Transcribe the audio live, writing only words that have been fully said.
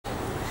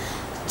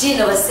जी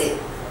नमस्ते।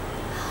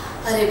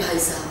 अरे भाई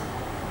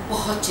साहब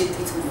बहुत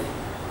चिंतित हूँ मैं।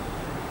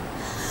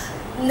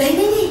 नहीं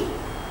नहीं नहीं,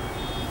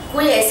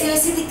 कोई ऐसी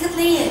वैसी दिक्कत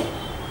नहीं है।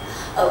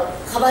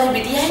 हमारी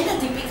बिटिया है ना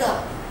दीपिका,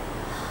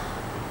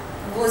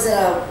 वो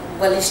जरा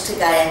बलिष्ठ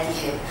काया की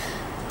है,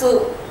 तो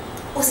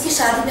उसकी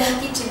शादी ब्याह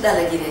की चिंता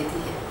लगी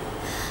रहती है।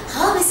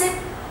 हाँ वैसे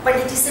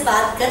पंडित जी से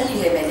बात कर ली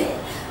है मैंने।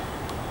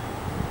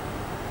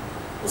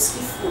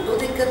 उसकी फोटो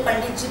देखकर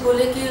पंडित जी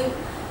बोले कि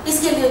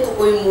इसके लिए तो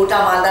कोई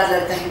मोटा मालदार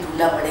लड़का ही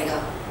ढूंढना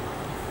पड़ेगा।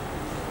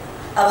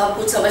 अब हम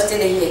कुछ समझते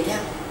नहीं है क्या?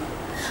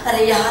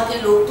 अरे यहाँ के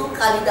लोग तो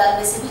काली दाल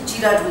में से भी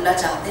जीरा ढूंढना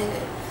चाहते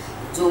हैं,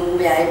 जो मुंह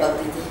में आए बक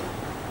देते हैं।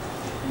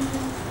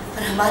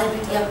 पर हमारी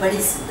बिटिया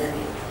बड़ी सुंदर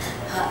है।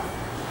 हाँ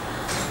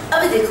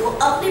अभी देखो,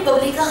 अपनी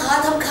बबली का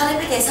हाथ हम खाने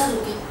पे कैसा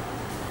रोके?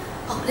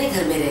 अपने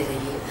घर में रह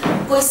रही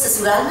है, कोई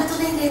ससुराल में तो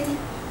नहीं रहती।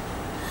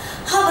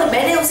 हाँ पर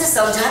मैंने उसे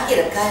समझा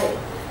के रखा है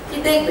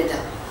कि देख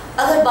बेटा,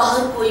 अगर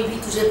बाहर कोई भी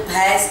तुझे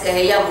भैंस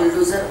कहे या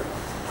बुलडोजर,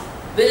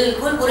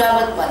 बिल्कुल बुरा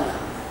मत मानना।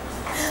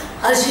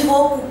 अर्जी वो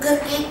कुकर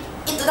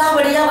केक इतना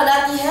बढ़िया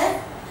बनाती है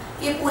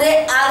कि पूरे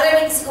आगरे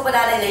में किसी को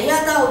बनाने नहीं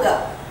आता होगा।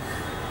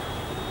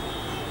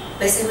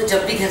 वैसे वो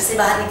जब भी घर से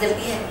बाहर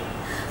निकलती है,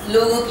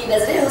 लोगों की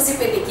नजरें उसी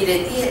पे टिकी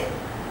रहती है।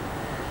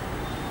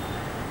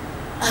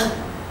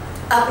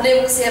 अपने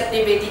मुंह से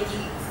अपनी बेटी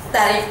की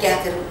तारीफ क्या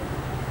करूं,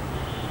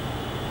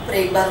 पर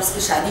एक बार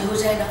उसकी शादी हो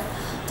जाए ना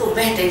तो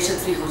मैं टेंशन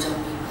फ्री हो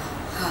जाऊंगी।